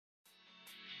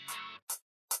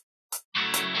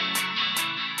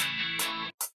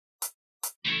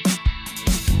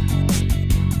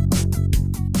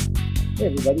Hey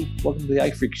everybody, welcome to the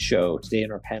iPhreaks show. Today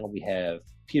on our panel we have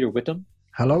Peter Whittam.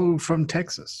 Hello from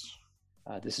Texas.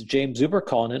 This is James Zuber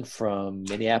calling in from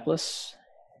Minneapolis.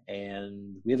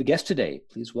 And we have a guest today.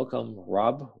 Please welcome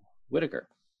Rob Whitaker.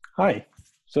 Hi.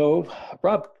 So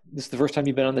Rob, this is the first time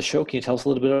you've been on the show. Can you tell us a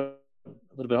little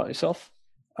bit about yourself?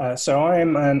 So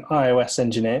I'm an iOS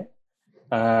engineer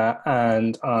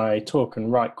and I talk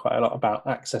and write quite a lot about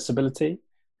accessibility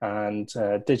and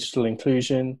digital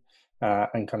inclusion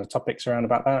and kind of topics around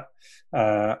about that.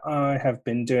 I have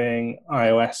been doing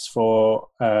iOS for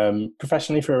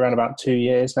professionally for around about 2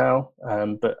 years now,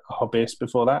 but a hobbyist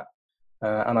before that.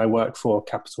 And I work for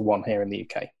Capital One here in the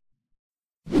UK.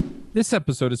 This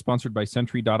episode is sponsored by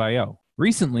Sentry.io.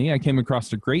 Recently, I came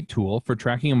across a great tool for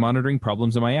tracking and monitoring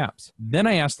problems in my apps. Then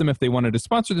I asked them if they wanted to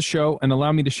sponsor the show and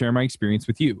allow me to share my experience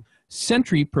with you.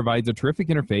 Sentry provides a terrific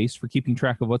interface for keeping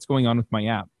track of what's going on with my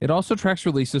app. It also tracks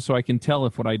releases so I can tell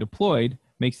if what I deployed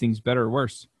makes things better or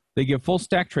worse. They give full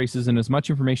stack traces and as much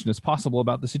information as possible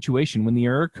about the situation when the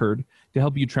error occurred to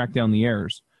help you track down the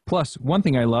errors. Plus, one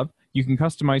thing I love, you can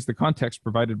customize the context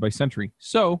provided by Sentry.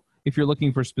 So, if you're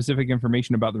looking for specific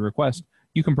information about the request,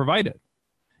 you can provide it.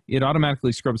 It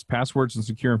automatically scrubs passwords and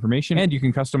secure information, and you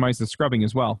can customize the scrubbing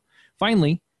as well.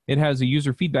 Finally, it has a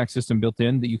user feedback system built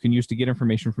in that you can use to get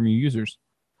information from your users.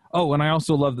 Oh, and I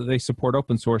also love that they support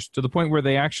open source to the point where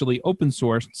they actually open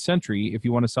sourced Sentry if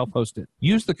you want to self-host it.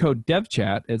 Use the code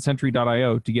DevChat at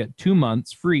Sentry.io to get 2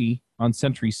 months free on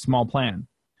Sentry's small plan.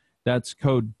 That's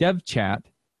code DevChat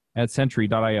at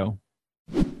Sentry.io.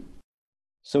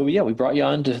 So yeah, we brought you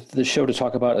on to the show to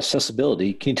talk about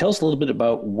accessibility. Can you tell us a little bit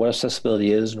about what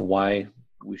accessibility is and why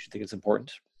we should think it's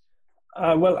important?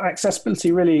 Well,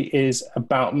 accessibility really is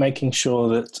about making sure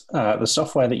that the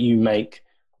software that you make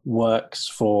works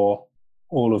for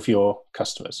all of your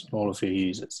customers, all of your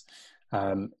users.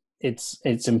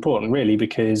 It's important really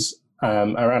because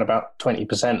around about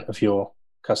 20% of your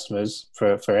customers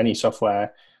for any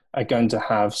software are going to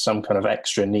have some kind of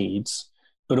extra needs.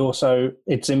 But also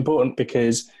it's important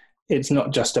because it's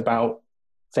not just about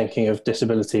thinking of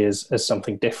disability as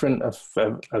something different as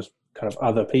kind of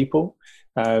other people,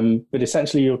 but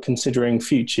essentially you're considering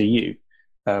future you.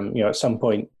 At some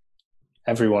point,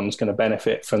 everyone's going to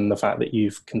benefit from the fact that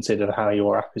you've considered how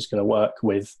your app is going to work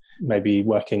with maybe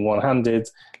working one-handed,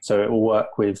 so it will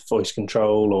work with voice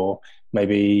control, or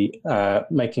maybe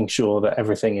making sure that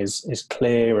everything is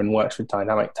clear and works with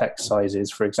dynamic text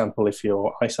sizes, for example, if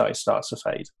your eyesight starts to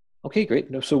fade. Okay, great.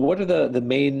 So what are the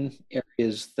main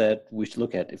areas that we should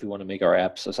look at if we want to make our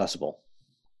apps accessible?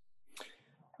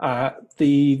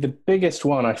 The biggest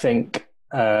one, I think,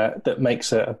 that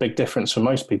makes a big difference for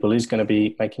most people is going to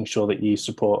be making sure that you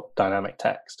support dynamic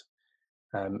text.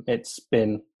 It's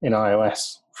been in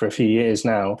iOS for a few years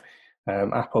now.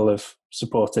 Apple have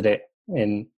supported it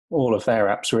in all of their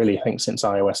apps, really, I think, since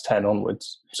iOS 10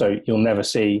 onwards. So you'll never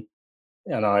see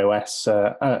an iOS,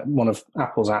 one of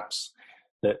Apple's apps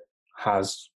that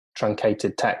has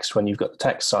truncated text when you've got the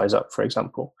text size up, for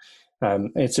example.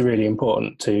 It's really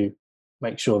important to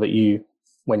make sure that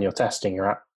when you're testing your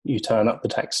app, you turn up the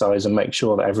text size and make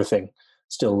sure that everything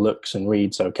still looks and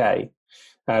reads okay.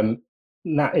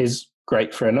 That is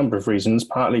great for a number of reasons,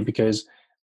 partly because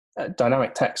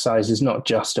dynamic text size is not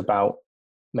just about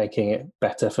making it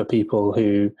better for people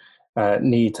who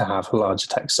need to have a larger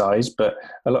text size, but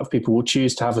a lot of people will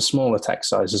choose to have a smaller text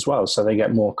size as well, so they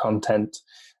get more content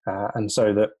and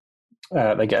so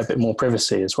that they get a bit more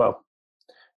privacy as well.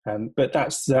 But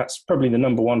that's probably the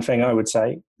number one thing I would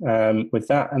say with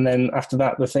that. And then after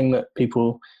that, the thing that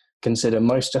people consider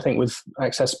most, I think, with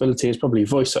accessibility is probably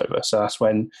VoiceOver. So that's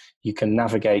when you can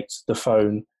navigate the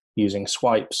phone using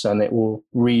swipes and it will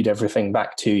read everything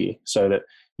back to you so that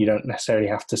you don't necessarily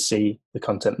have to see the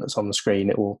content that's on the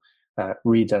screen. It will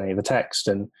read any of the text.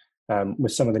 And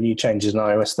with some of the new changes in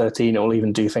iOS 13, it will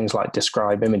even do things like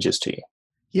describe images to you.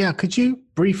 Yeah, could you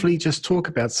briefly just talk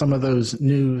about some of those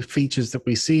new features that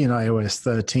we see in iOS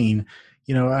 13?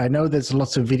 I know there's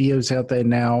lots of videos out there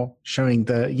now showing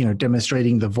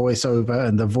demonstrating the voiceover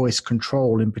and the voice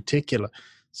control in particular.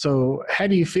 So how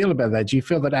do you feel about that? Do you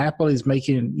feel that Apple is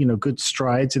making, good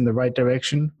strides in the right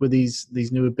direction with these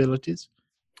new abilities?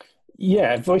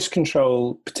 Yeah, voice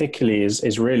control particularly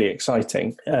is really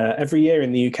exciting. Every year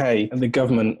in the UK, the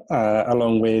government,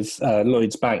 along with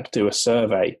Lloyds Bank, do a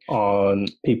survey on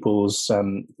people's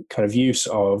kind of use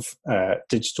of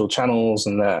digital channels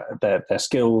and their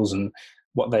skills and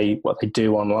what they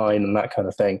do online and that kind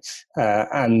of thing.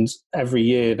 And every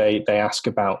year they ask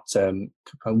about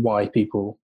why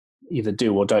people either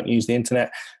do or don't use the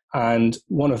internet. And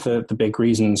one of the big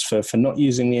reasons for not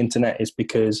using the internet is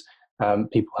because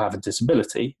people have a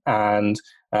disability, and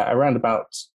around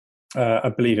about, I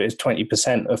believe it is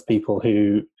 20% of people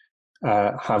who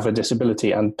have a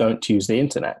disability and don't use the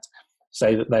internet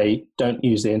say that they don't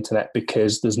use the internet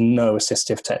because there's no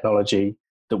assistive technology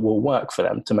that will work for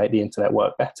them to make the internet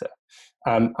work better.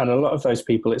 And a lot of those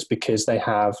people, it's because they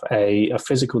have a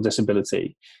physical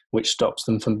disability which stops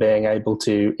them from being able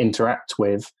to interact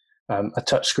with a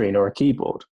touchscreen or a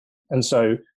keyboard. And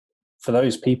so for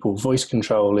those people, voice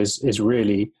control is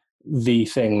really the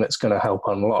thing that's going to help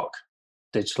unlock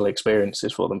digital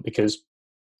experiences for them, because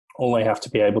all they have to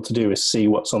be able to do is see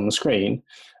what's on the screen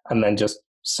and then just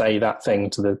say that thing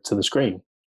to the screen.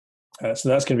 So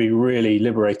that's going to be really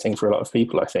liberating for a lot of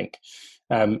people, I think.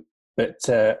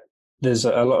 But there's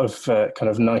a lot of kind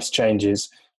of nice changes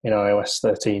in iOS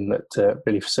 13 that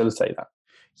really facilitate that.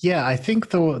 Yeah, I think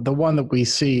the one that we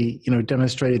see,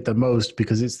 demonstrated the most,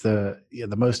 because it's the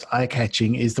most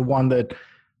eye-catching, is the one that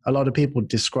a lot of people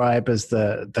describe as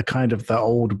the kind of the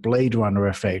old Blade Runner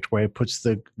effect, where it puts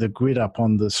the grid up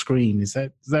on the screen. Is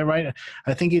that right?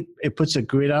 I think it puts a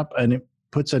grid up and it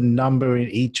puts a number in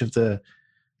each of the,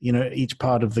 each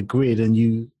part of the grid, and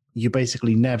you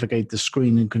basically navigate the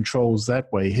screen and controls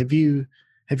that way. Have you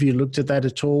looked at that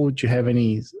at all? Do you have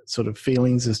any sort of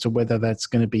feelings as to whether that's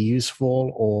going to be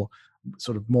useful, or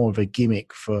sort of more of a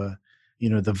gimmick for,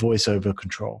 the voiceover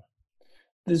control?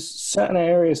 There's certain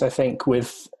areas, I think,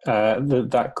 with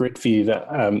that grid view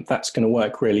that's going to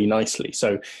work really nicely.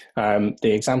 So the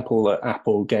example that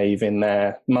Apple gave in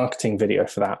their marketing video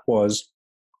for that was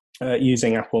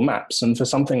using Apple Maps. And for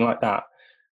something like that,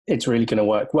 it's really going to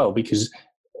work well, because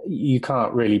you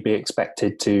can't really be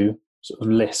expected to sort of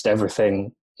list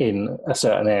everything in a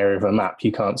certain area of a map.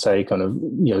 You can't say kind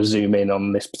of, zoom in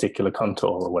on this particular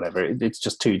contour or whatever. It's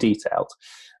just too detailed.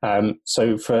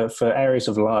 So for areas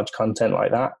of large content like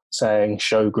that, saying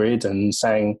show grid and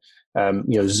saying,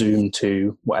 zoom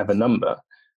to whatever number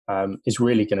is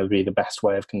really going to be the best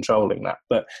way of controlling that.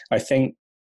 But I think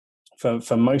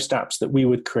for most apps that we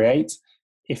would create,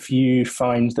 if you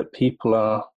find that people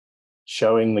are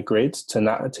showing the grid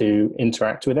to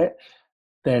interact with it,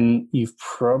 then you've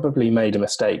probably made a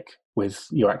mistake with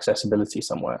your accessibility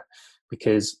somewhere,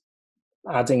 because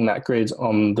adding that grid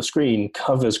on the screen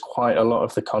covers quite a lot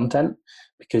of the content,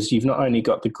 because you've not only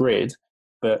got the grid,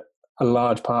 but a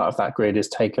large part of that grid is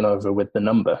taken over with the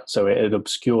number. So it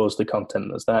obscures the content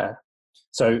that's there.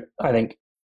 So I think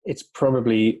it's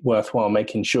probably worthwhile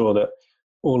making sure that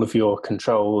all of your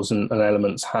controls and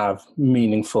elements have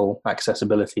meaningful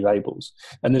accessibility labels.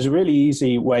 And there's a really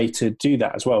easy way to do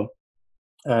that as well.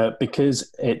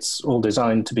 Because it's all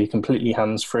designed to be completely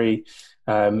hands-free,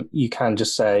 you can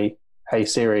just say, hey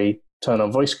Siri, turn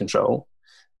on voice control,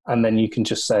 and then you can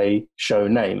just say show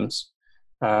names.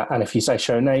 And if you say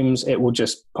show names, it will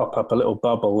just pop up a little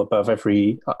bubble above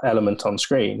every element on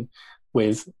screen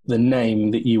with the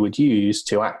name that you would use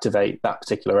to activate that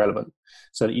particular element,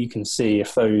 so that you can see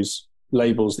if those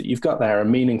labels that you've got there are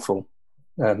meaningful.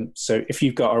 So if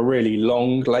you've got a really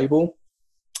long label,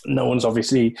 no one's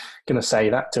obviously going to say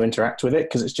that to interact with it,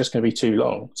 because it's just going to be too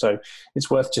long. So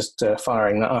it's worth just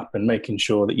firing that up and making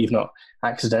sure that you've not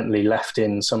accidentally left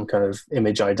in some kind of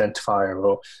image identifier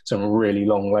or some really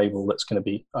long label that's going to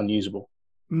be unusable.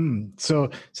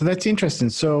 So that's interesting.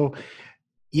 So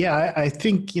yeah, I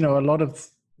think, a lot of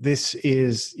this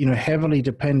is, heavily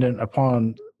dependent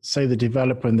upon, say, the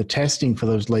developer and the testing for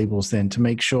those labels, then to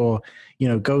make sure,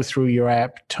 go through your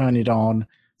app, turn it on,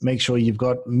 make sure you've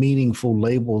got meaningful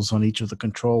labels on each of the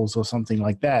controls or something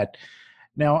like that.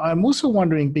 Now, I'm also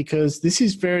wondering, because this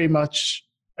is very much,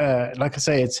 like I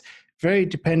say, it's very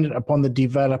dependent upon the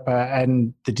developer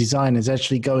and the designers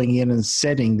actually going in and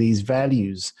setting these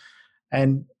values.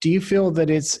 And do you feel that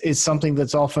it's something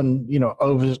that's often,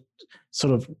 over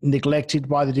sort of neglected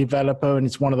by the developer, and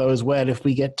it's one of those, well, if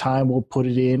we get time, we'll put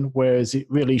it in, whereas it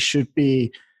really should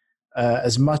be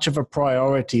as much of a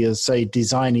priority as, say,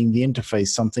 designing the interface,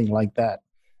 something like that?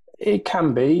 It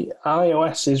can be.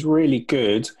 iOS is really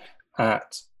good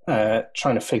at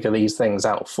trying to figure these things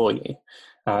out for you.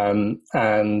 And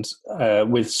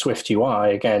with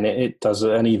SwiftUI, again, it does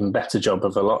an even better job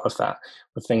of a lot of that.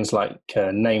 With things like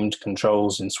named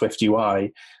controls in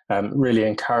SwiftUI, really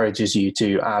encourages you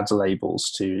to add labels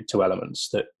to elements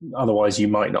that otherwise you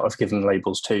might not have given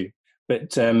labels to.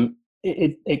 But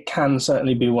it can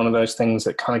certainly be one of those things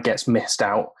that kind of gets missed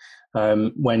out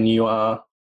when you are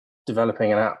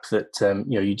developing an app that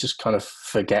you just kind of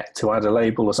forget to add a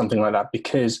label or something like that,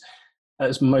 because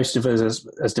as most of us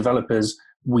as developers,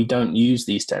 we don't use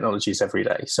these technologies every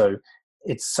day. So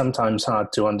it's sometimes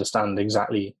hard to understand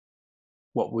exactly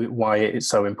why it's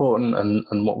so important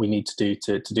and what we need to do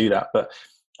to do that. But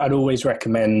I'd always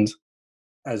recommend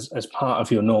as part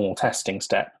of your normal testing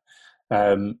step,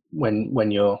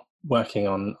 when you're working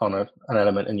on an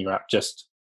element in your app, just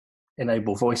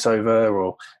enable voiceover,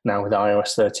 or now with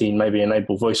iOS 13, maybe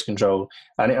enable voice control.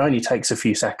 And it only takes a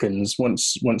few seconds.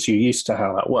 Once you're used to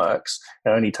how that works, it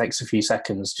only takes a few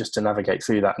seconds just to navigate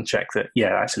through that and check that,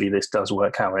 yeah, actually this does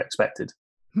work how I expected.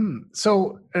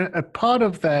 So a part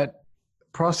of that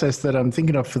process that I'm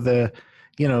thinking of for the,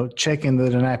 checking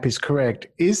that an app is correct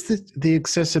is the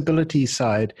accessibility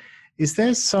side. Is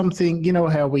there something,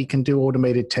 how we can do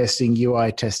automated testing,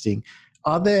 UI testing?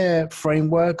 Are there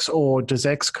frameworks, or does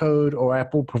Xcode or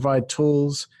Apple provide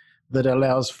tools that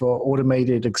allows for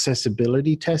automated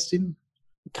accessibility testing?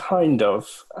 Kind of.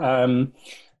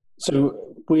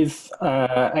 So with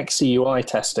XCUI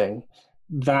testing,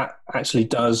 that actually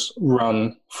does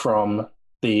run from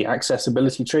the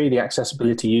accessibility tree, the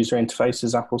accessibility user interface,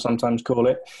 as Apple sometimes call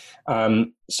it.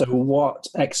 So what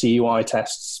XCUI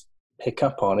tests pick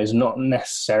up on is not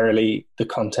necessarily the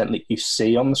content that you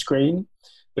see on the screen,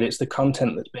 but it's the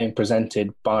content that's being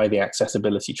presented by the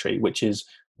accessibility tree, which is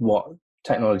what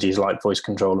technologies like voice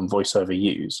control and voiceover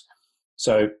use.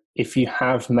 So if you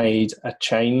have made a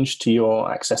change to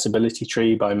your accessibility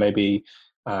tree by maybe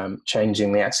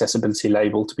changing the accessibility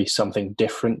label to be something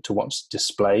different to what's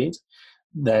displayed,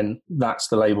 then that's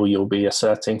the label you'll be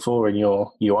asserting for in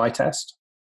your UI test.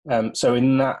 So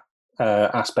in that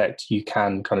aspect, you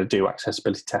can kind of do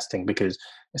accessibility testing, because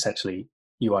essentially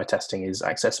UI testing is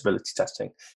accessibility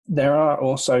testing. There are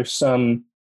also some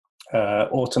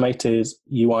automated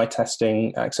UI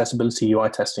testing, accessibility UI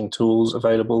testing tools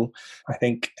available. I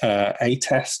think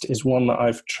A-Test is one that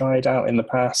I've tried out in the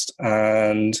past,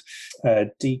 and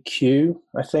DQ,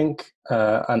 I think,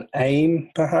 and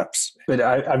AIM perhaps, but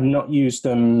I've not used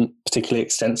them particularly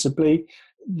extensively.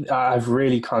 I've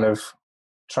really kind of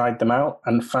tried them out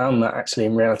and found that actually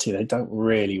in reality they don't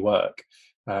really work.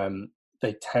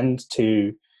 They tend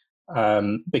to,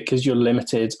 because you're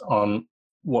limited on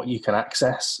what you can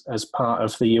access as part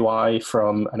of the UI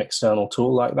from an external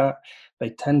tool like that, they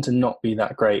tend to not be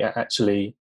that great at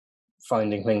actually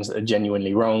finding things that are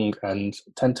genuinely wrong, and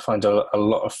tend to find a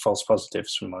lot of false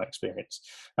positives from my experience.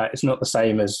 It's not the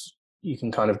same as you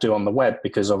can kind of do on the web,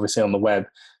 because obviously on the web,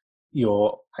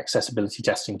 your accessibility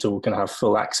testing tool can have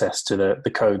full access to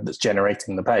the code that's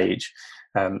generating the page.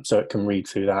 So it can read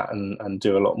through that and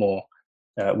do a lot more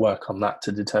work on that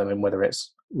to determine whether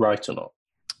it's right or not.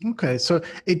 Okay, so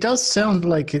it does sound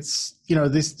like it's,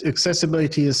 this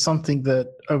accessibility is something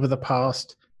that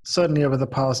certainly over the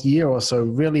past year or so,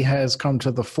 really has come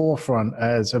to the forefront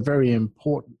as a very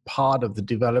important part of the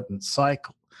development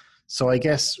cycle. So I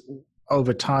guess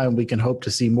over time, we can hope to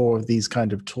see more of these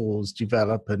kind of tools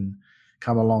develop and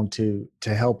come along to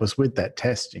help us with that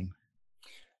testing.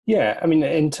 Yeah, I mean,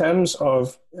 in terms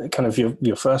of kind of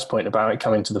your first point about it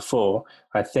coming to the fore,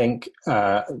 I think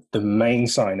the main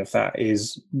sign of that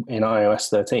is in iOS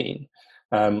 13,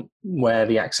 where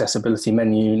the accessibility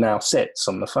menu now sits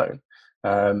on the phone.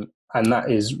 And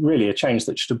that is really a change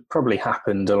that should have probably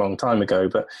happened a long time ago.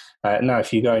 But now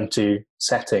if you go into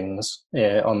settings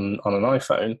on an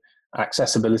iPhone,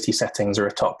 accessibility settings are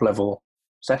a top level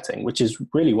setting, which is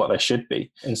really what they should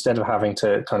be. Instead of having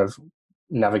to kind of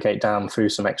navigate down through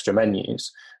some extra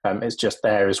menus, it's just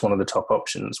there as one of the top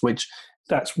options, which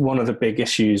that's one of the big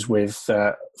issues with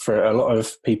for a lot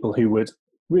of people who would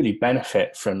really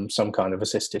benefit from some kind of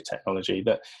assistive technology,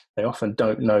 that they often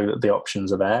don't know that the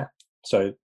options are there.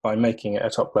 So by making it a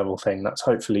top level thing, that's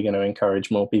hopefully going to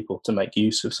encourage more people to make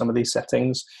use of some of these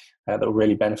settings that will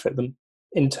really benefit them.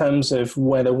 In terms of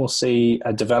whether we'll see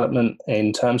a development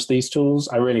in terms of these tools,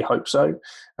 I really hope so.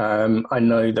 I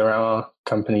know there are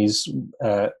companies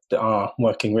that are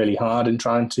working really hard in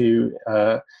trying to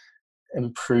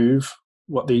improve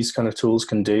what these kind of tools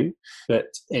can do, but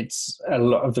it's a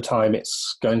lot of the time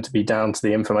it's going to be down to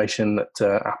the information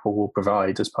that Apple will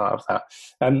provide as part of that.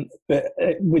 But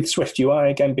with Swift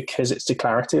UI, again, because it's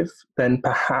declarative, then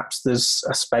perhaps there's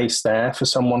a space there for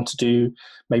someone to do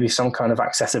maybe some kind of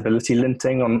accessibility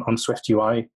linting on Swift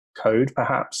UI code,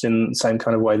 perhaps in the same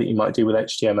kind of way that you might do with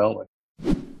HTML.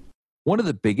 One of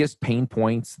the biggest pain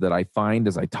points that I find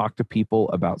as I talk to people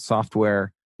about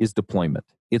software is deployment.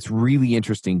 It's really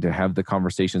interesting to have the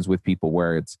conversations with people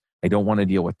where it's, I don't want to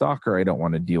deal with Docker. I don't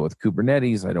want to deal with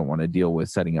Kubernetes. I don't want to deal with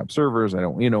setting up servers. I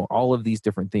don't, all of these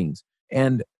different things.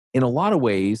 And in a lot of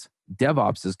ways,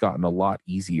 DevOps has gotten a lot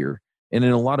easier. And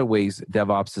in a lot of ways,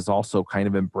 DevOps has also kind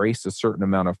of embraced a certain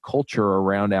amount of culture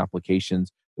around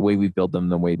applications, the way we build them,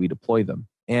 the way we deploy them.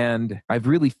 And I've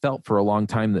really felt for a long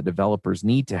time that developers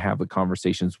need to have the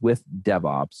conversations with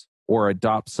DevOps or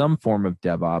adopt some form of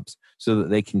DevOps so that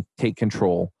they can take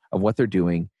control of what they're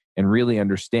doing and really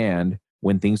understand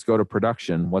when things go to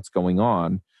production, what's going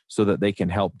on, so that they can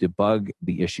help debug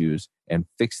the issues and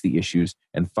fix the issues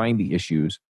and find the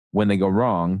issues when they go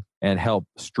wrong and help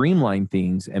streamline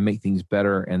things and make things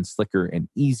better and slicker and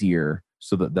easier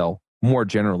so that they'll more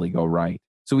generally go right.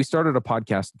 So we started a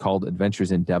podcast called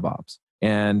Adventures in DevOps.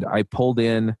 And I pulled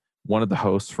in one of the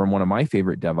hosts from one of my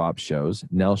favorite DevOps shows,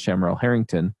 Nell Shamrell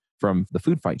Harrington from the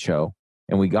Food Fight Show.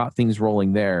 And we got things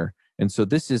rolling there. And so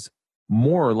this is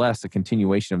more or less a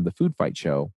continuation of the Food Fight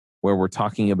Show, where we're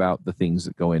talking about the things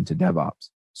that go into DevOps.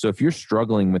 So if you're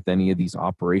struggling with any of these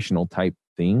operational type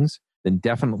things, then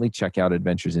definitely check out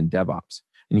Adventures in DevOps.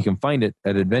 And you can find it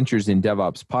at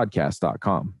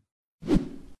adventuresindevopspodcast.com.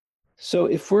 So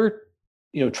if we're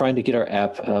trying to get our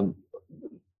app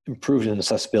improved in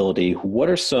accessibility, what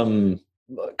are some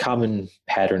common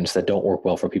patterns that don't work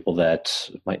well for people that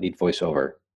might need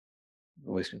voiceover,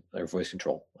 voice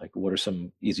control? Like, what are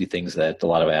some easy things that a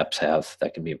lot of apps have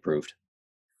that can be improved?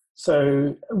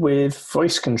 So with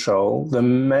voice control, the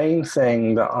main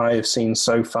thing that I've seen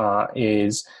so far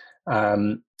is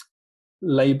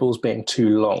labels being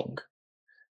too long.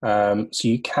 So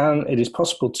it is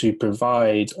possible to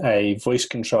provide a voice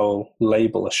control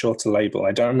label, a shorter label.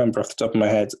 I don't remember off the top of my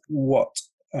head what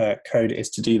code it is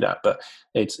to do that, but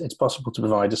it's possible to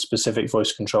provide a specific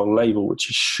voice control label which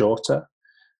is shorter.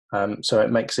 So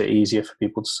it makes it easier for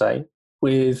people to say.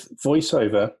 With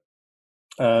VoiceOver,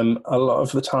 a lot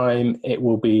of the time it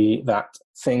will be that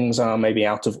things are maybe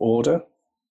out of order.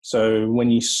 So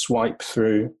when you swipe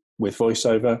through with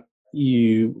VoiceOver,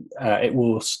 it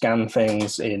will scan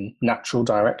things in natural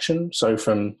direction, so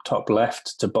from top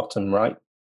left to bottom right.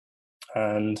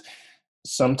 And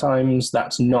sometimes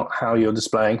that's not how you're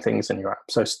displaying things in your app.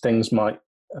 So things might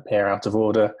appear out of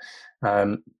order,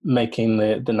 making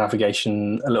the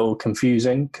navigation a little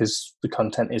confusing because the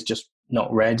content is just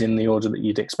not read in the order that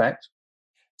you'd expect.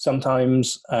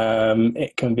 Sometimes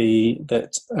it can be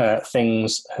that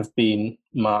things have been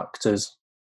marked as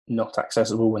not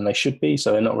accessible when they should be,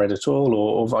 so they're not read at all,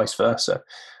 or vice versa,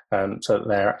 so that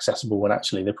they're accessible when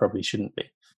actually they probably shouldn't be.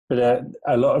 But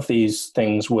a lot of these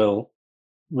things will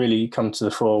really come to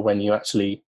the fore when you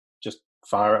actually just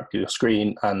fire up your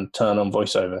screen and turn on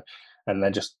VoiceOver, and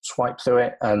then just swipe through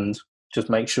it and just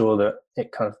make sure that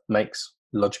it kind of makes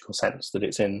logical sense, that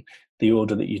it's in the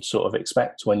order that you'd sort of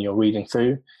expect when you're reading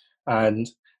through. And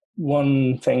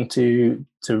one thing to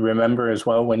remember as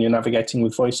well when you're navigating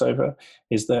with VoiceOver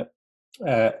is that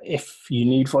if you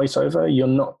need VoiceOver, you're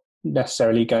not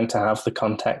necessarily going to have the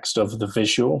context of the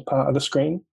visual part of the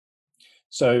screen.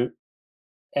 So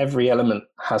every element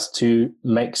has to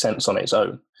make sense on its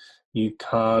own. You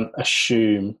can't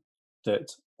assume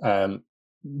that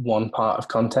one part of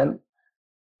content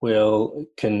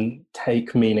can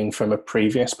take meaning from a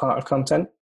previous part of content.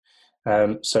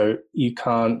 So you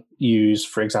can't use,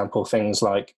 for example, things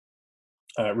like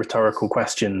rhetorical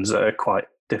questions that are quite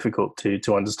difficult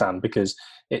to understand because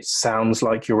it sounds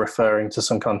like you're referring to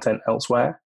some content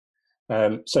elsewhere.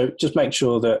 So just make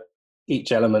sure that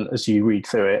each element as you read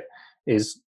through it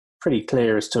is pretty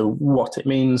clear as to what it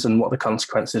means and what the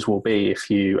consequences will be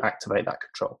if you activate that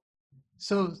control.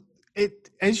 So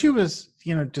as you was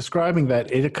describing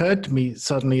that, it occurred to me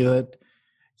suddenly that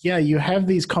you have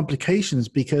these complications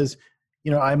because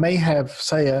I may have,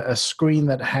 say, a screen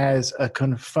that has a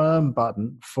confirm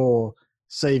button for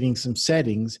saving some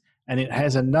settings, and it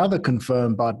has another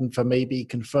confirm button for maybe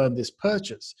confirm this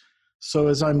purchase. So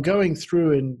as I'm going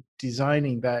through and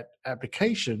designing that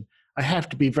application, I have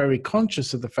to be very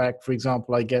conscious of the fact, for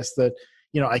example, I guess that,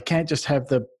 I can't just have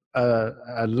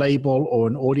a label or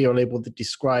an audio label that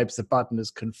describes the button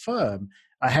as confirm.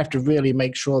 I have to really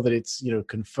make sure that it's,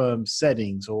 confirm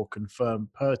settings or confirm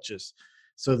purchase,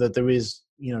 so that there is,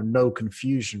 no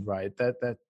confusion, right?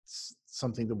 That's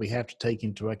something that we have to take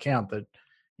into account that,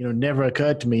 never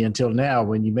occurred to me until now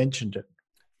when you mentioned it.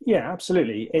 Yeah,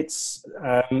 absolutely. It's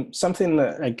something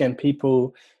that, again,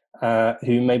 people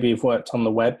who maybe have worked on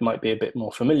the web might be a bit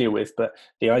more familiar with, but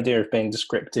the idea of being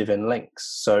descriptive in links.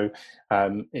 So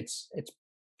it's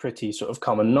pretty sort of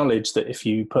common knowledge that if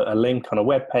you put a link on a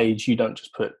web page, you don't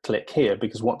just put click here,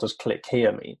 because what does click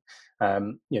here mean?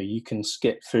 You can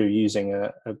skip through using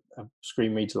a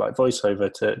screen reader like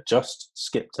VoiceOver to just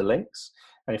skip to links.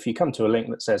 And if you come to a link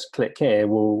that says click here,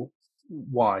 well,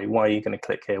 why are you going to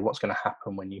click here? What's going to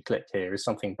happen when you click here? Is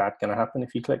something bad going to happen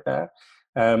if you click there?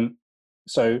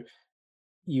 So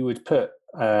you would put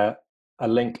a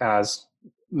link as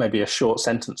maybe a short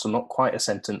sentence, or not quite a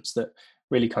sentence, that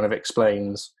really kind of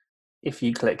explains, if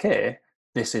you click here,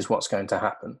 this is what's going to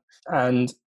happen.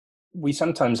 And we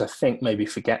sometimes, I think, maybe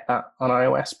forget that on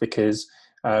iOS, because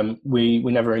We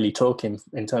never really talk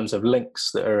in terms of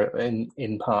links that are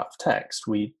in part of text.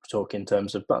 We talk in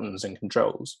terms of buttons and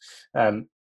controls.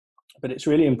 But it's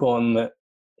really important that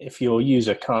if your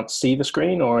user can't see the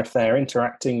screen, or if they're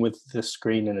interacting with the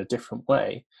screen in a different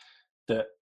way, that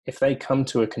if they come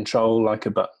to a control like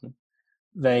a button,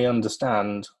 they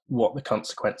understand what the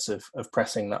consequence of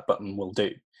pressing that button will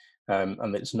do,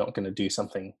 and it's not going to do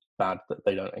something bad that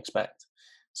they don't expect.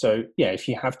 So yeah, if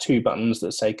you have two buttons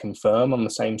that say confirm on the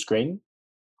same screen,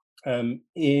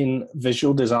 in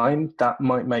visual design, that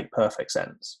might make perfect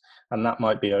sense, and that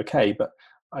might be okay, but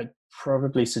I'd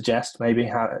probably suggest maybe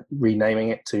renaming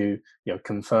it to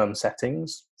confirm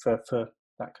settings for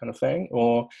that kind of thing.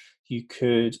 Or you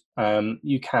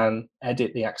can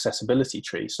edit the accessibility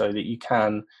tree so that you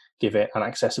can give it an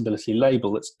accessibility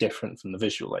label that's different from the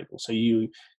visual label. So you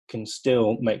can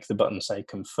still make the button say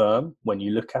confirm when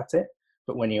you look at it,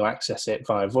 but when you access it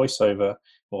via VoiceOver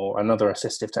or another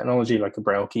assistive technology like a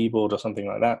Braille keyboard or something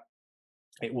like that,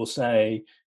 it will say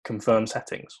confirm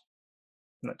settings.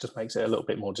 And that just makes it a little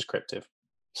bit more descriptive.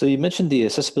 So you mentioned the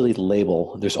accessibility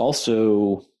label. There's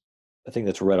also a thing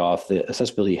that's read off, the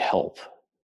accessibility help,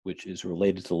 which is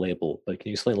related to the label. But can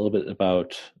you explain a little bit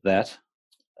about that?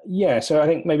 Yeah, so I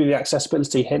think maybe the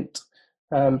accessibility hint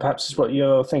perhaps is what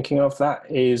you're thinking of. That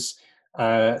is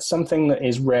something that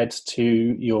is read to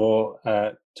your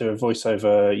to a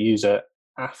VoiceOver user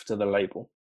after the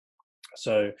label.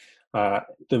 So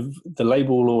the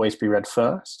label will always be read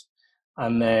first.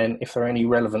 And then if there are any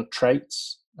relevant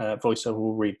traits, VoiceOver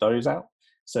will read those out.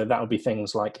 So that will be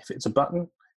things like if it's a button,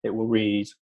 it will read,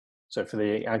 so for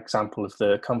the example of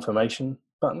the confirmation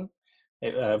button,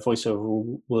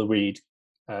 VoiceOver will read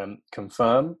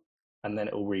confirm, and then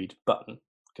it will read button,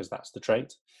 because that's the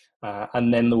trait.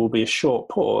 And then there will be a short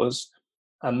pause,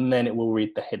 and then it will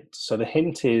read the hint. So the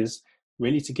hint is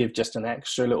really to give just an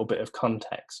extra little bit of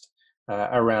context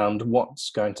around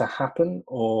what's going to happen,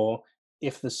 or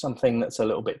if there's something that's a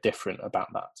little bit different about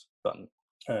that button.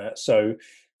 So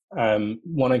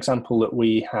one example that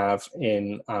we have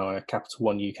in our Capital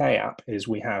One UK app is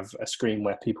we have a screen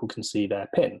where people can see their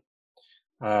PIN.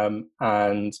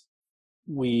 And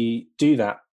we do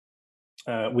that.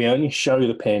 We only show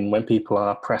the PIN when people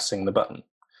are pressing the button.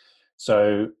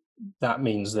 So that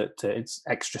means that it's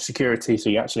extra security.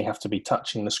 So you actually have to be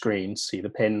touching the screen to see the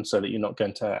PIN, so that you're not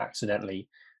going to accidentally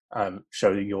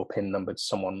show your PIN number to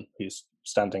someone who's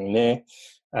standing near.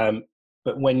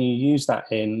 But when you use that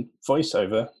in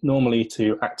VoiceOver, normally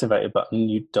to activate a button,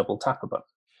 you double tap a button.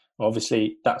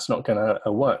 Obviously, that's not going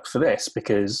to work for this,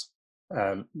 because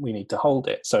we need to hold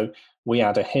it. So we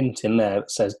add a hint in there that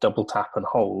says double tap and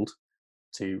hold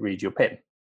to read your PIN.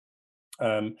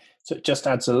 So it just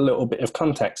adds a little bit of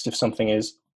context if something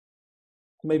is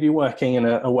maybe working in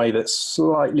a way that's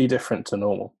slightly different to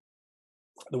normal.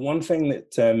 The one thing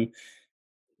that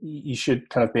you should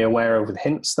kind of be aware of with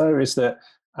hints, though, is that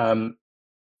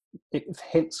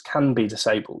hints can be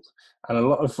disabled, and a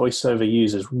lot of VoiceOver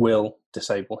users will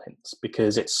disable hints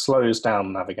because it slows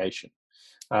down navigation.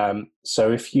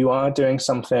 So if you are doing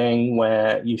something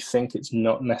where you think it's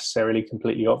not necessarily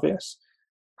completely obvious,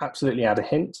 absolutely add a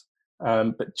hint,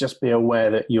 but just be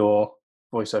aware that your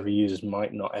VoiceOver users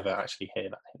might not ever actually hear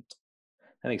that hint.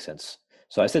 That makes sense.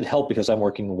 So I said help because I'm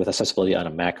working with accessibility on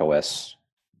a macOS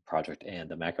project, and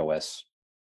the macOS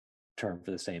term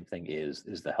for the same thing is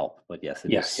the help. But yes,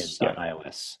 it is hints on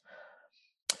iOS.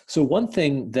 So one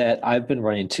thing that I've been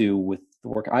running into with the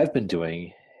work I've been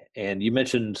doing, and you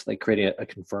mentioned like creating a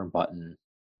confirm button,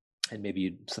 and maybe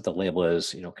you set the label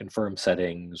as confirm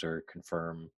settings or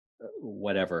confirm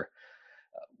whatever.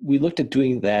 We looked at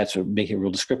doing that, or making a real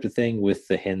descriptive thing with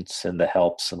the hints and the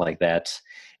helps and like that.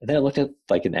 And then I looked at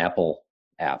like an Apple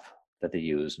app that they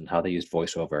use and how they used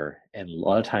VoiceOver. And a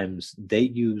lot of times they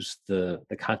use the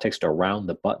context around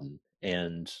the button,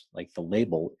 and like the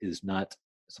label is not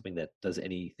something that does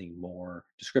anything more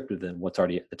descriptive than what's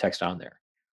already the text on there.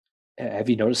 Have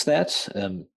you noticed that?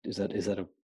 Is that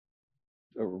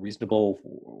a reasonable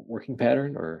working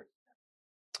pattern, or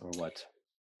what?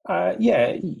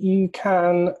 Yeah, you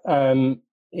can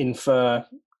infer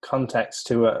context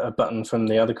to a button from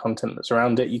the other content that's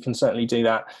around it. You can certainly do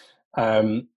that.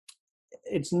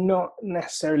 It's not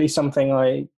necessarily something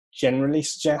I generally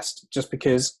suggest, just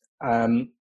because to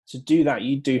do that,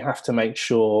 you do have to make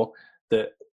sure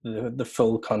that the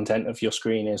full content of your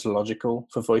screen is logical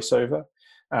for VoiceOver.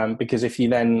 Because if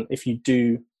you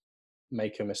do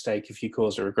make a mistake, if you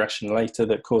cause a regression later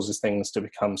that causes things to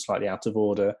become slightly out of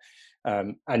order,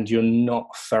 and you're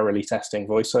not thoroughly testing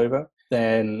VoiceOver,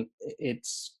 then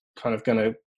it's kind of going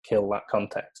to kill that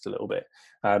context a little bit.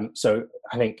 So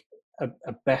I think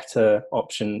a better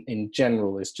option in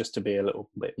general is just to be a little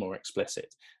bit more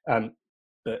explicit.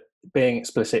 But being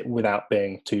explicit without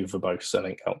being too verbose, I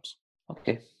think, helps.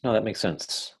 Okay, no, that makes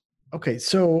sense. Okay,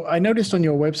 so I noticed on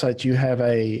your website you have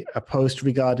a post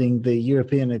regarding the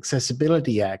European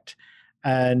Accessibility Act,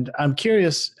 and I'm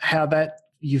curious how that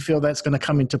you feel that's going to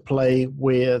come into play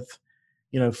with,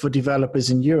 for developers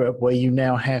in Europe, where you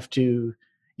now have to,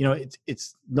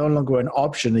 it's no longer an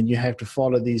option and you have to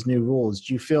follow these new rules.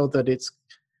 Do you feel that it's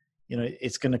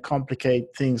going to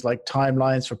complicate things like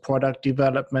timelines for product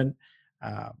development?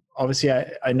 Obviously,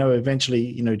 I know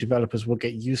eventually, developers will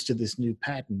get used to this new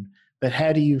pattern. But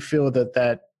how do you feel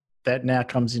that now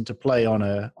comes into play on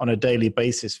a daily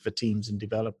basis for teams and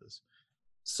developers?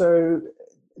 So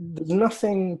there's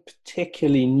nothing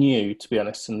particularly new, to be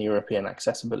honest, in the European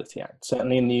Accessibility Act.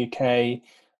 Certainly in the UK,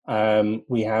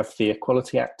 we have the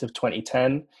Equality Act of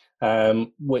 2010,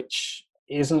 which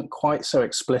isn't quite so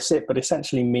explicit, but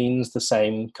essentially means the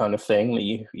same kind of thing, that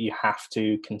you have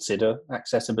to consider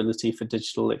accessibility for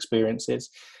digital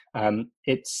experiences.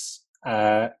 It's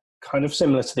kind of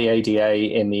similar to the ADA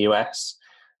in the US,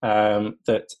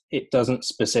 that it doesn't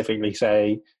specifically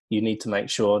say you need to make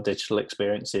sure digital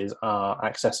experiences are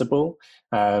accessible,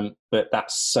 but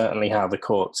that's certainly how the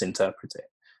courts interpret it.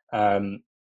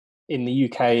 In the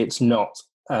UK, it's not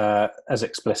as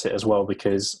explicit as well,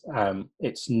 because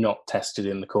it's not tested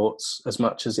in the courts as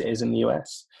much as it is in the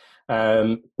US.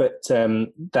 But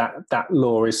that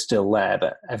law is still there,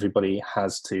 that everybody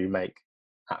has to make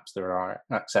apps that are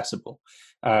accessible.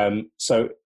 So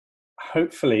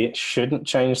hopefully it shouldn't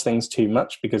change things too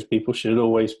much, because people should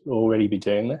already be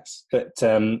doing this. But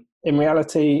in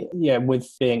reality,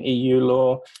 with being EU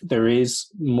law, there is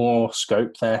more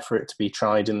scope there for it to be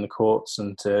tried in the courts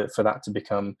and for that to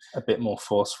become a bit more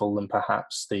forceful than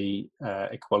perhaps the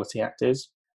Equality Act is.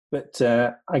 But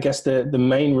I guess the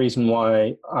main reason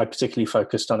why I particularly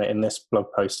focused on it in this blog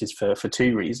post is for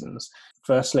two reasons.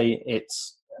 Firstly,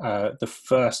 it's the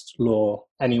first law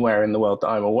anywhere in the world that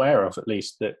I'm aware of, at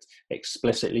least, that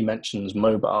explicitly mentions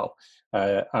mobile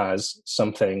as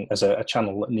something, as a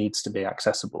channel that needs to be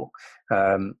accessible.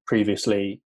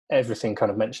 Previously, everything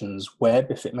kind of mentions web,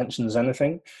 if it mentions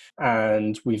anything,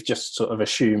 and we've just sort of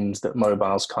assumed that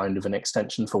mobile's kind of an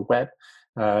extension for web.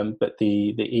 But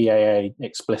the EAA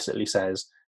explicitly says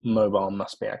mobile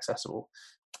must be accessible.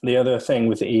 The other thing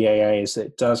with the EAA is that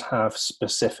it does have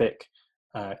specific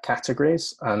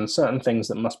categories and certain things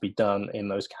that must be done in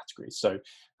those categories. So,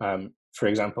 for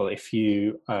example, if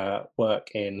you work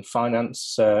in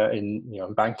finance, in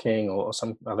banking or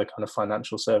some other kind of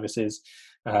financial services,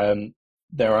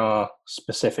 there are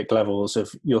specific levels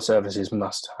of your services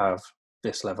must have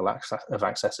this level of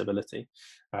accessibility.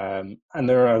 And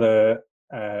there are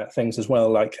other things as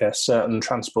well, like certain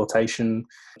transportation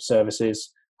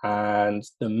services. And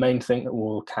the main thing that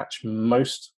will catch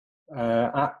most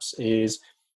apps is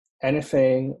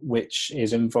anything which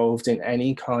is involved in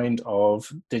any kind of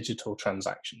digital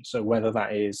transaction. So whether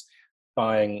that is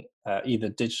buying either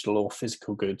digital or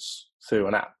physical goods through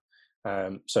an app.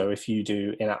 So if you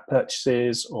do in-app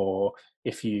purchases, or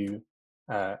if you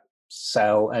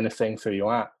sell anything through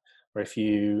your app, or if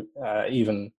you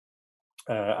even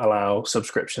allow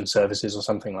subscription services or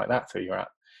something like that through your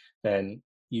app, then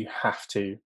you have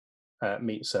to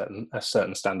meet a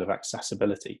certain standard of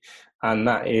accessibility. And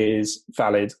that is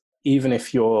valid even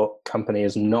if your company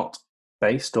is not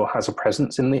based or has a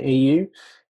presence in the EU.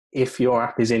 If your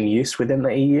app is in use within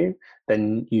the EU,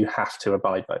 then you have to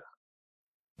abide by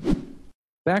that.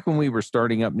 Back when we were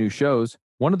starting up new shows,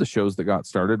 one of the shows that got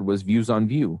started was Views on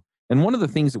Vue. And one of the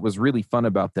things that was really fun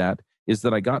about that is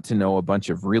that I got to know a bunch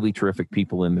of really terrific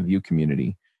people in the Vue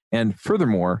community. And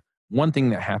furthermore, one thing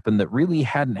that happened that really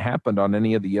hadn't happened on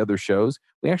any of the other shows,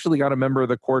 we actually got a member of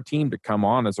the core team to come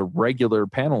on as a regular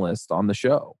panelist on the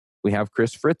show. We have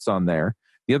Chris Fritz on there.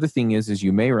 The other thing is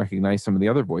you may recognize some of the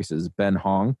other voices. Ben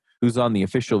Hong, who's on the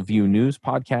official Vue News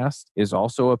podcast, is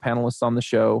also a panelist on the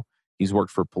show. He's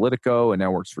worked for Politico and now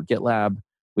works for GitLab.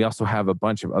 We also have a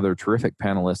bunch of other terrific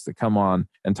panelists that come on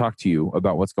and talk to you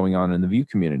about what's going on in the Vue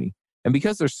community. And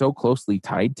because they're so closely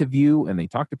tied to Vue and they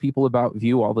talk to people about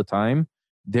Vue all the time,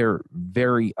 they're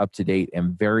very up to date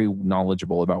and very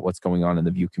knowledgeable about what's going on in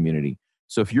the Vue community.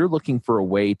 So if you're looking for a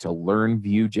way to learn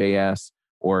Vue.js,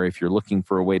 or if you're looking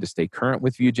for a way to stay current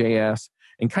with Vue.js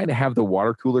and kind of have the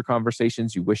water cooler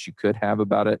conversations you wish you could have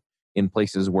about it in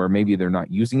places where maybe they're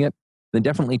not using it, then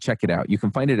definitely check it out. You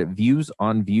can find it at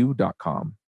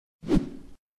viewsonvue.com.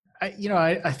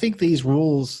 I think these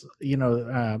rules,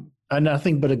 are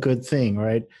nothing but a good thing,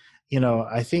 right?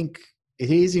 I think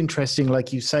it is interesting,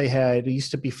 like you say, how it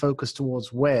used to be focused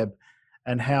towards web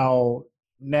and how,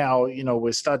 now,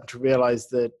 we're starting to realize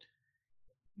that,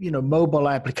 mobile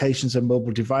applications and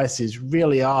mobile devices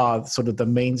really are sort of the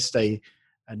mainstay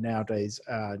nowadays.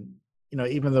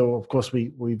 Even though, of course,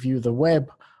 we view the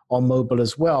web on mobile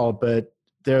as well, but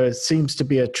there seems to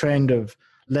be a trend of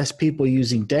less people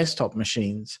using desktop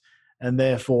machines and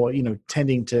therefore,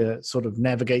 tending to sort of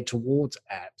navigate towards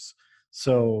apps.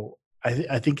 So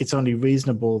I think it's only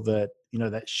reasonable that,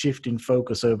 that shift in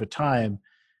focus over time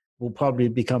will probably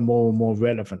become more and more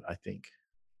relevant, I think.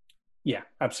 Yeah,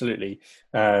 absolutely.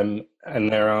 And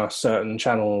there are certain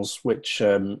channels which,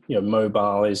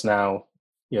 mobile is now,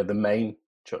 the main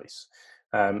choice.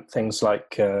 Things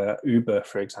like Uber,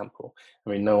 for example. I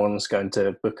mean, no one's going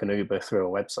to book an Uber through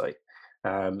a website.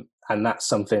 And that's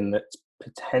something that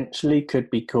potentially could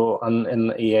be caught in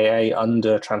the EAA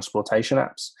under transportation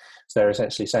apps. So they're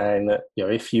essentially saying that,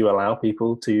 if you allow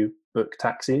people to book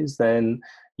taxis, then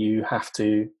you have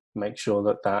to make sure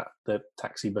that the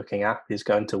taxi booking app is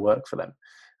going to work for them.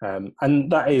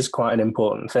 And that is quite an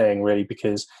important thing, really,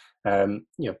 because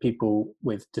people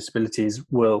with disabilities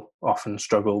will often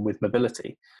struggle with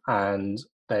mobility, and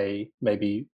they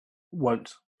maybe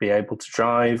won't be able to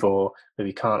drive or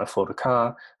maybe can't afford a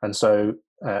car. And so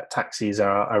taxis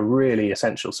are a really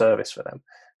essential service for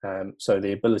them. So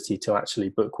the ability to actually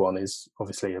book one is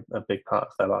obviously a big part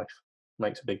of their life.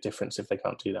 Makes a big difference if they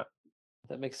can't do that.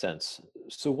 That makes sense.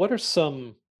 So what are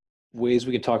some ways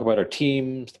we can talk about our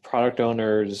teams, the product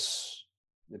owners,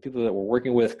 the people that we're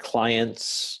working with,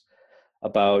 clients,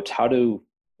 about how to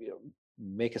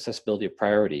make accessibility a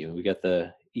priority? We got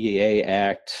the EAA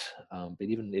Act, but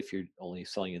even if you're only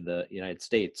selling in the United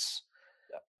States,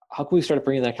 how can we start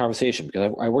bringing that conversation?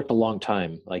 Because I worked a long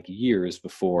time, like years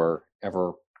before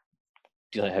ever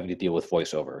having to deal with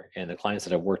voiceover. And the clients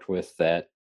that I've worked with that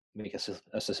make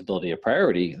accessibility a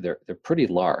priority, they're pretty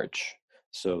large.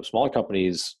 So smaller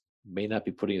companies may not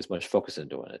be putting as much focus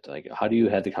into it. Like, how do you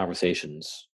have the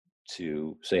conversations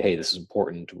to say, hey, this is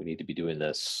important, we need to be doing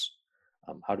this?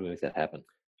 How do we make that happen?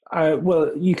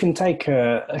 Well, you can take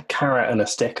a carrot and a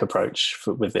stick approach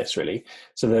with this, really.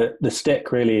 So the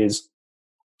stick really is,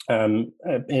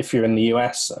 if you're in the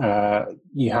US,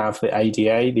 you have the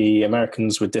ADA, the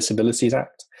Americans with Disabilities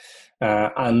Act,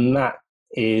 and that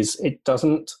is, it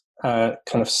doesn't kind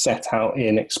of set out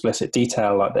in explicit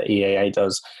detail like the EAA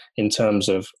does in terms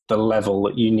of the level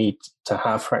that you need to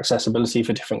have for accessibility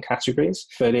for different categories.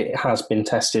 But it has been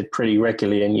tested pretty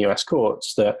regularly in US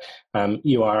courts that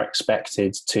you are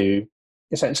expected to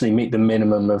essentially meet the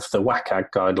minimum of the WCAG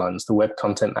guidelines, the Web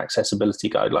Content Accessibility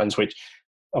Guidelines, which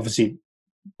obviously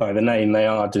by the name they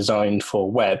are designed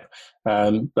for web,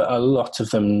 but a lot of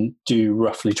them do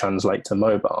roughly translate to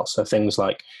mobile. So things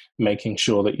like making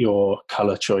sure that your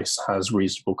color choice has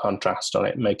reasonable contrast on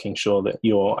it, making sure that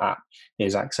your app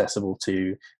is accessible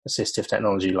to assistive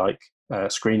technology like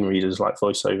screen readers like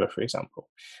Voiceover, for example.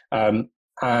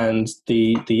 And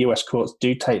the US courts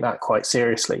do take that quite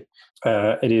seriously.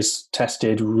 It is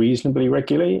tested reasonably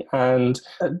regularly, and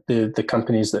the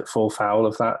companies that fall foul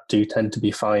of that do tend to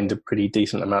be fined a pretty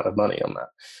decent amount of money on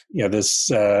that. There's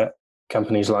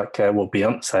companies like,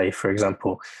 Beyonce, for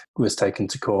example, was taken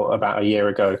to court about a year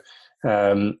ago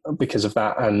because of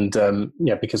that, and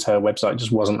because her website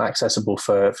just wasn't accessible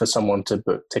for someone to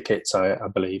book tickets, I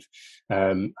believe.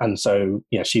 And so,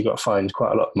 she got fined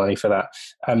quite a lot of money for that.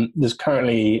 There's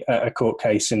currently a court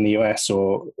case in the US,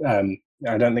 or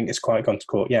I don't think it's quite gone to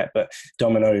court yet, but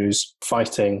Domino's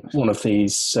fighting one of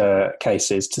these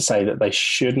cases to say that they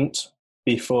shouldn't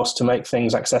be forced to make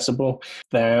things accessible.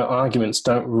 Their arguments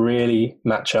don't really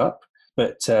match up,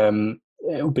 but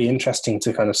it'll be interesting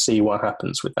to kind of see what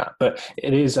happens with that. But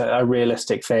it is a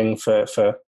realistic thing for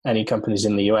any companies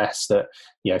in the US that,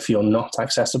 if you're not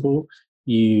accessible,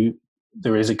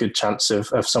 there is a good chance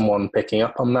of someone picking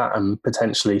up on that and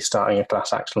potentially starting a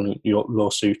class action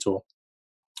lawsuit or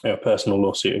a personal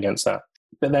lawsuit against that.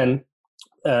 But then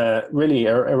really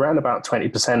around about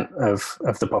 20%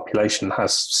 of the population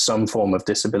has some form of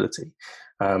disability,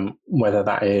 whether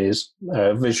that is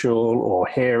visual or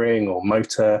hearing or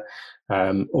motor,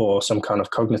 or some kind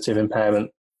of cognitive impairment,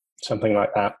 something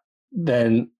like that.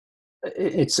 Then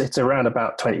it's around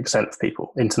about 20% of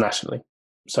people internationally.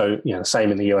 So,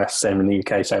 same in the US, same in the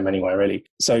UK, same anywhere really.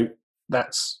 So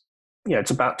that's,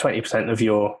 it's about 20% of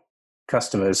your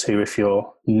customers who, if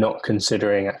you're not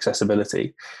considering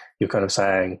accessibility, you're kind of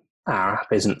saying our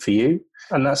app isn't for you.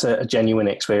 And that's a genuine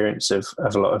experience of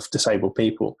a lot of disabled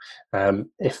people.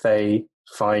 If they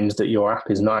find that your app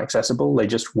is not accessible, they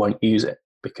just won't use it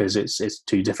because it's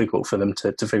too difficult for them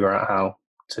to figure out how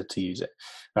to use it.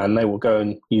 And they will go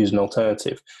and use an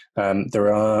alternative.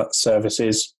 There are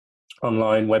services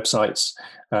online websites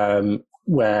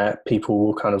where people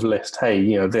will kind of list,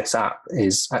 hey, this app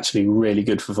is actually really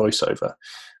good for VoiceOver.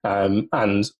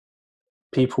 And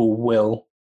people will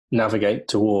navigate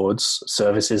towards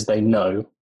services they know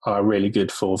are really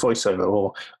good for VoiceOver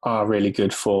or are really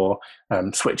good for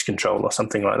switch control or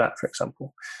something like that, for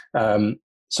example.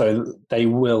 So they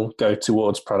will go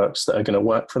towards products that are going to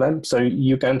work for them. So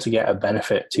you're going to get a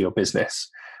benefit to your business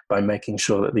by making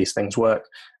sure that these things work,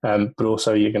 but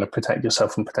also you're going to protect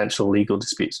yourself from potential legal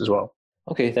disputes as well.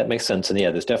 Okay, that makes sense. And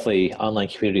yeah, there's definitely online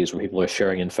communities where people are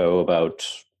sharing info about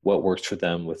what works for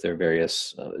them with their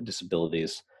various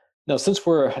disabilities. Now, since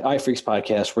we're iPhreaks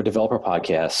podcast, we're a developer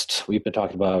podcast. We've been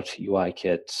talking about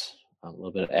UIKit, a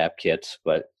little bit of AppKit,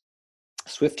 but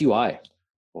Swift UI,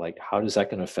 like how is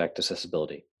that going to affect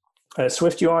accessibility?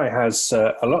 Swift UI has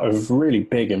a lot of really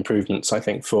big improvements, I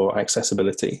think, for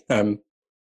accessibility.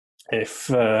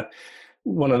 If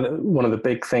one of the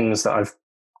big things that I've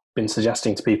been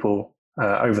suggesting to people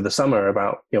over the summer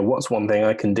about, what's one thing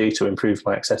I can do to improve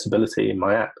my accessibility in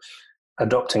my app,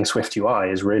 adopting Swift UI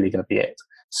is really going to be it.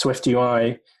 Swift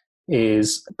UI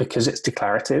is, because it's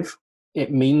declarative,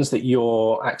 it means that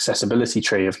your accessibility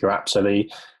tree of your app, so the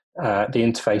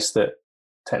interface that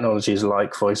technologies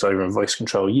like VoiceOver and voice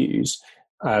control use,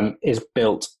 is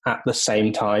built at the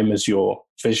same time as your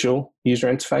visual user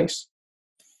interface,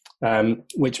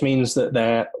 which means that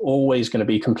they're always going to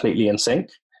be completely in sync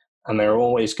and they're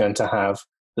always going to have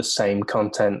the same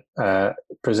content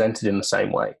presented in the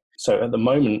same way. So at the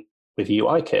moment with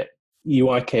UIKit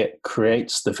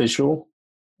creates the visual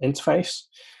interface,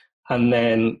 and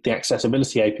then the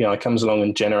accessibility API comes along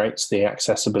and generates the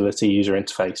accessibility user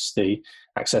interface, the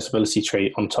accessibility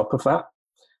tree on top of that.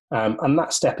 And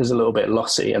that step is a little bit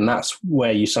lossy, and that's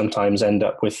where you sometimes end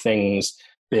up with things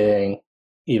being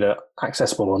either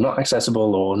accessible or not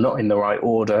accessible or not in the right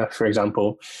order, for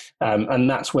example. And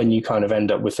that's when you kind of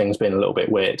end up with things being a little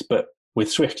bit weird. But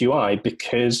with Swift UI,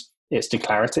 because it's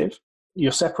declarative,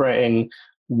 you're separating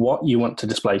what you want to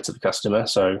display to the customer,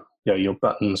 so your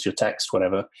buttons, your text,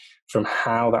 whatever, from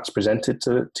how that's presented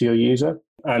to your user.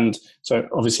 And so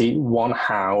obviously one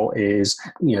how is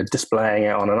displaying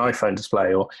it on an iPhone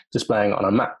display or displaying it on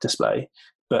a Mac display,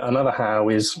 but another how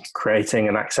is creating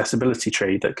an accessibility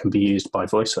tree that can be used by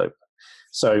VoiceOver.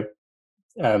 So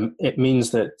it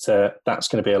means that that's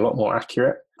going to be a lot more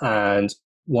accurate. And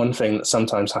one thing that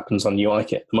sometimes happens on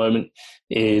UIKit at the moment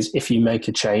is if you make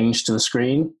a change to the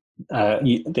screen,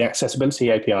 the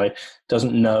accessibility API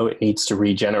doesn't know it needs to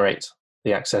regenerate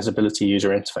the accessibility user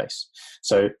interface.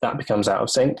 So that becomes out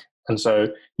of sync. And so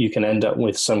you can end up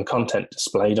with some content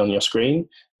displayed on your screen,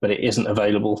 but it isn't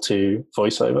available to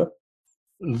VoiceOver.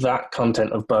 That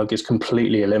content of bug is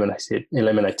completely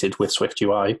eliminated with Swift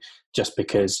UI, just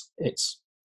because it's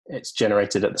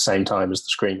generated at the same time as the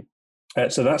screen.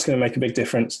 So that's going to make a big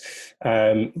difference.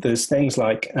 There's things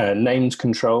like named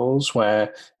controls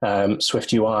where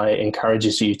Swift UI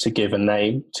encourages you to give a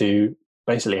name to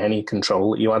basically any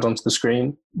control that you add onto the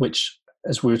screen, which,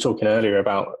 as we were talking earlier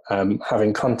about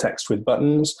having context with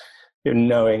buttons, you're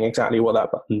knowing exactly what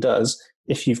that button does.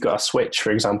 If you've got a switch,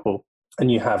 for example, and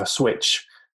you have a switch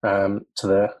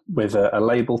with a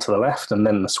label to the left and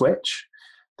then the switch,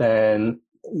 then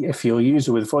if your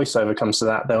user with VoiceOver comes to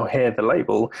that, they'll hear the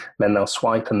label, then they'll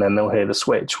swipe, and then they'll hear the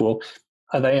switch. Well,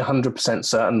 are they 100%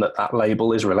 certain that that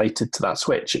label is related to that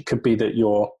switch? It could be that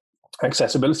your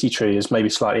accessibility tree is maybe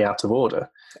slightly out of order,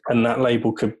 and that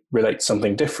label could relate to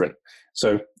something different.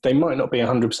 So they might not be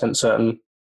 100% certain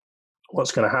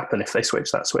what's going to happen if they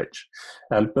switch that switch.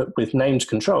 But with named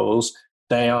controls,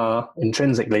 they are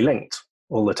intrinsically linked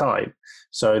all the time,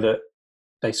 so that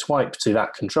they swipe to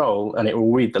that control and it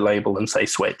will read the label and say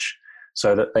switch,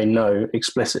 so that they know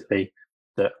explicitly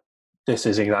that this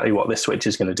is exactly what this switch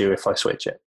is going to do if I switch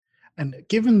it. And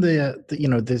given the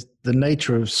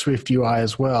nature of Swift UI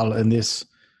as well, and this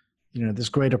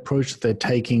great approach that they're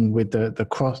taking with the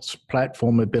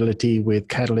cross-platform ability with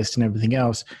Catalyst and everything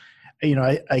else,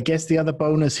 I guess the other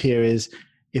bonus here is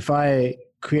if I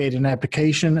create an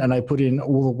application and I put in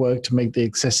all the work to make the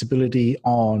accessibility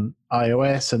on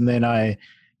iOS, and then I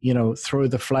throw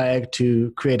the flag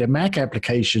to create a Mac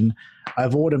application,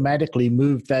 I've automatically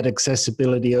moved that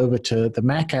accessibility over to the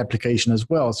Mac application as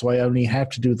well. So I only have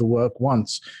to do the work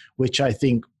once, which I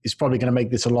think is probably going to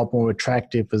make this a lot more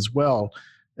attractive as well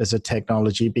as a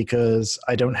technology, because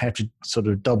I don't have to sort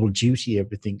of double duty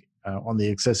everything on the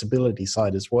accessibility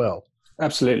side as well.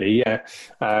 Absolutely, yeah.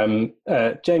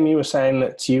 Jamie was saying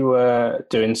that you were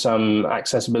doing some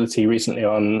accessibility recently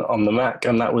on the Mac,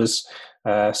 and that was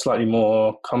slightly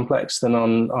more complex than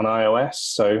on iOS.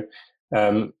 So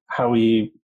how are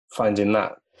you finding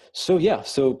that?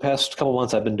 So past couple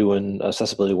months I've been doing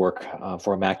accessibility work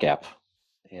for a Mac app,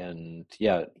 and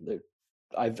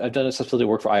I've done accessibility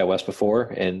work for iOS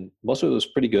before, and most of it was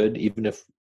pretty good, even if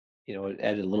it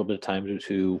added a little bit of time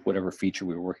to whatever feature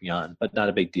we were working on, but not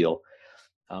a big deal.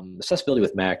 Accessibility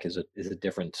with Mac is a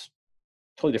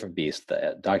totally different beast.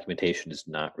 The documentation is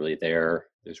not really there.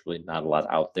 There's really not a lot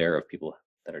out there of people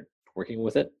that are working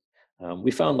with it.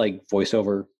 We found like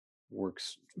Voiceover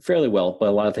works fairly well, but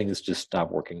a lot of things just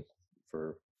stop working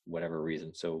for whatever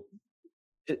reason. So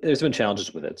there's been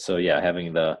challenges with it. So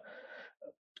having the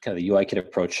kind of the UI kit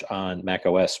approach on Mac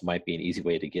OS might be an easy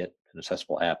way to get an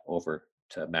accessible app over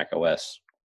to Mac OS.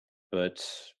 But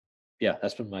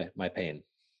that's been my pain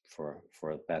for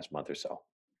the past month or so.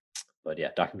 But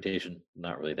documentation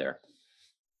not really there.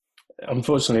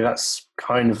 Unfortunately, that's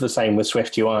kind of the same with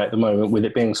Swift UI at the moment, with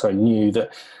it being so new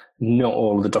that not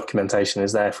all the documentation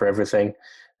is there for everything.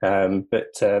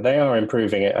 But they are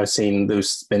improving it. I've seen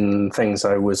there's been things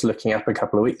I was looking up a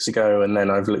couple of weeks ago, and then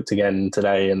I've looked again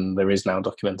today, and there is now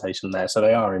documentation there. So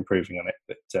they are improving on it.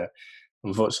 But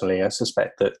unfortunately, I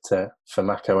suspect that for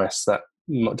macOS, that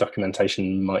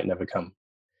documentation might never come.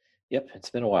 Yep, it's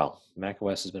been a while.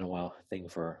 macOS has been a thing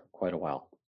for quite a while.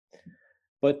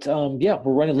 But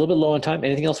we're running a little bit low on time.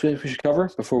 Anything else we should cover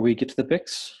before we get to the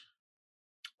picks?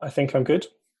 I think I'm good.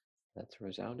 That's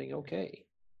resounding okay.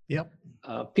 Yep.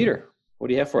 Peter, what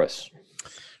do you have for us?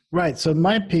 Right. So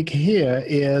my pick here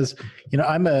is,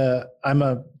 I'm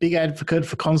a big advocate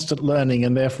for constant learning,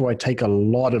 and therefore I take a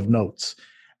lot of notes.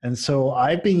 And so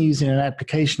I've been using an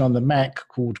application on the Mac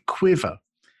called Quiver.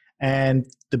 And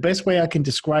the best way I can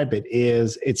describe it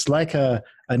is it's like a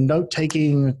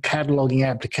note-taking, cataloging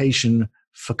application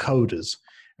for coders,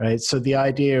 right? So the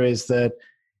idea is that,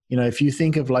 if you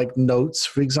think of like Notes,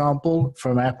 for example,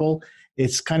 from Apple,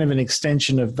 it's kind of an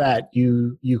extension of that.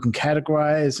 You can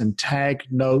categorize and tag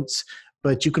notes,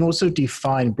 but you can also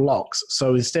define blocks.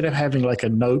 So instead of having like a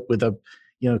note with a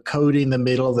code in the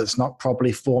middle that's not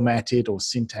properly formatted or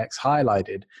syntax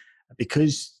highlighted,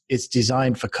 because it's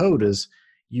designed for coders,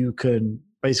 you can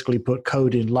basically put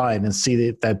code in line and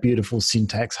see that beautiful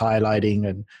syntax highlighting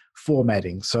and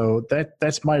formatting. So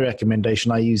that's my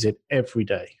recommendation. I use it every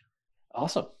day.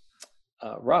 Awesome.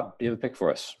 Rob, do you have a pick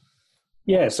for us?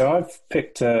 Yeah, so I've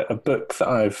picked a book that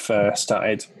I've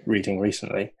started reading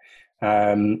recently.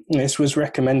 This was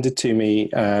recommended to me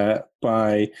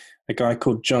by a guy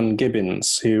called John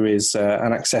Gibbons, who is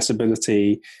an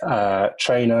accessibility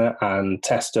trainer and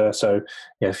tester. So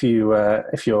if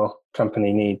your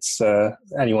company needs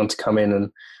anyone to come in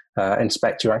and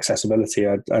inspect your accessibility,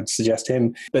 I'd suggest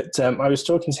him. But I was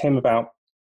talking to him about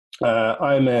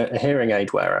I'm a hearing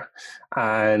aid wearer,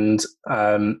 and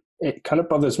it kind of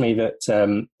bothers me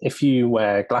that if you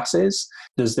wear glasses,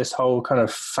 there's this whole kind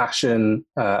of fashion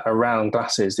around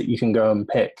glasses that you can go and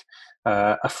pick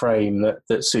a frame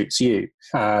that suits you.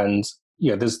 And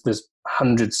there's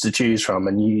hundreds to choose from,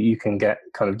 and you can get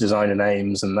kind of designer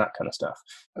names and that kind of stuff.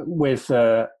 With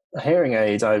a hearing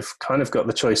aid, I've kind of got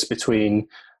the choice between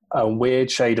a weird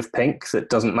shade of pink that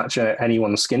doesn't match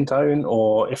anyone's skin tone,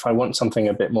 or if I want something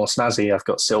a bit more snazzy, I've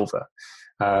got silver.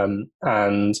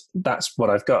 And that's what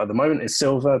I've got at the moment is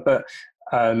silver, but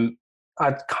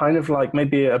I'd kind of like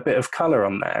maybe a bit of color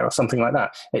on there or something like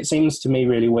that. It seems to me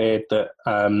really weird that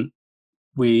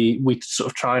we sort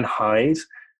of try and hide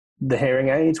the hearing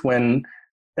aid when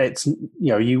it's,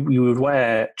 you would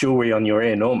wear jewelry on your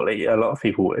ear normally, a lot of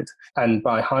people would. And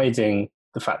by hiding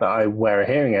the fact that I wear a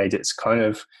hearing aid, it's kind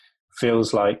of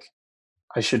feels like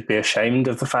I should be ashamed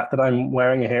of the fact that I'm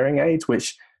wearing a hearing aid,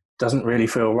 which doesn't really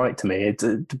feel right to me.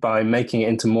 By making it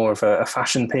into more of a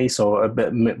fashion piece or a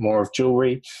bit more of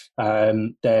jewelry,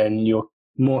 then you're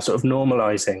more sort of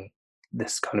normalizing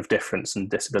this kind of difference and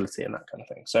disability and that kind of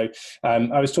thing. So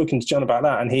I was talking to John about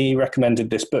that, and he recommended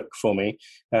this book for me,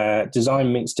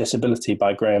 Design Meets Disability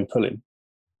by Graham Pullen.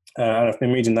 And I've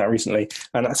been reading that recently,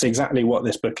 and that's exactly what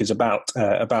this book is about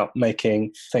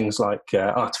making things like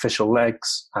artificial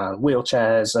legs,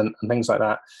 wheelchairs and things like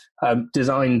that,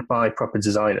 designed by proper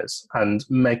designers and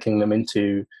making them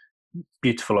into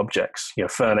beautiful objects,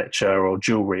 furniture or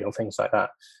jewelry or things like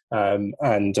that. I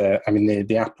mean,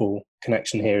 the Apple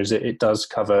connection here is it does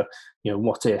cover,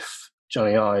 what if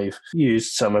Johnny Ive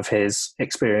used some of his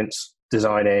experience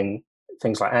designing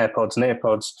things like AirPods and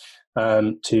EarPods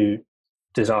to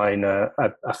design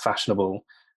a fashionable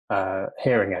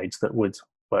hearing aids that would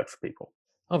work for people.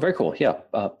 Oh, very cool. Yeah.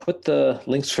 Put the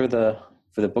links for the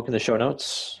book in the show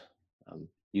notes.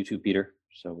 You too, Peter.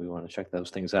 So we want to check those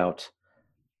things out.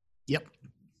 Yep.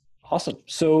 Awesome.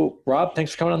 So Rob,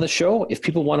 thanks for coming on the show. If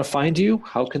people want to find you,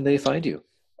 how can they find you?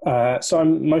 So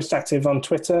I'm most active on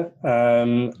Twitter.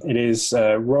 It is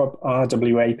Rob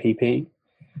RWAPP.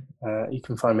 You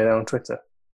can find me there on Twitter.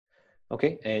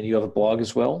 Okay, and you have a blog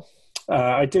as well?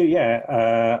 I do,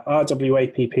 yeah.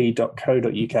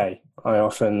 rwapp.co.uk. I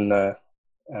often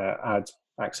add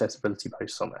accessibility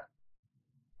posts on there.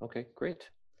 Okay, great.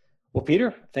 Well,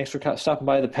 Peter, thanks for stopping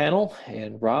by the panel,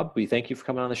 and Rob, we thank you for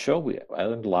coming on the show. I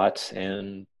learned a lot,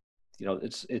 and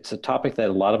it's a topic that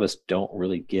a lot of us don't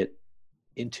really get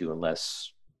into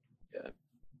unless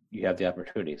you have the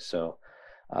opportunity. So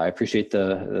I appreciate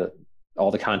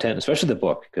all the content, especially the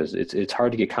book, because it's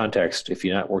hard to get context if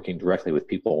you're not working directly with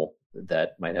people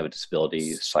that might have a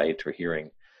disability, sight, or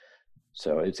hearing.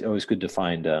 So it's always good to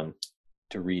find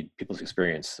to read people's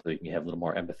experience so you can have a little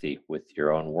more empathy with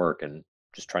your own work and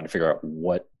just trying to figure out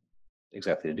what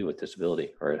exactly to do with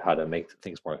disability or how to make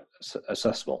things more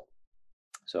accessible.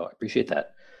 So I appreciate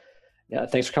that. Yeah,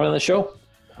 thanks for coming on the show.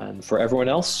 And for everyone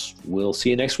else, we'll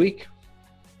see you next week.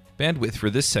 Bandwidth for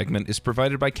this segment is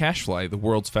provided by CacheFly, the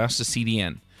world's fastest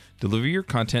CDN. Deliver your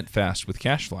content fast with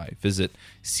CacheFly. Visit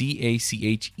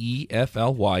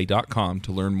CACHEFLY.com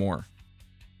to learn more.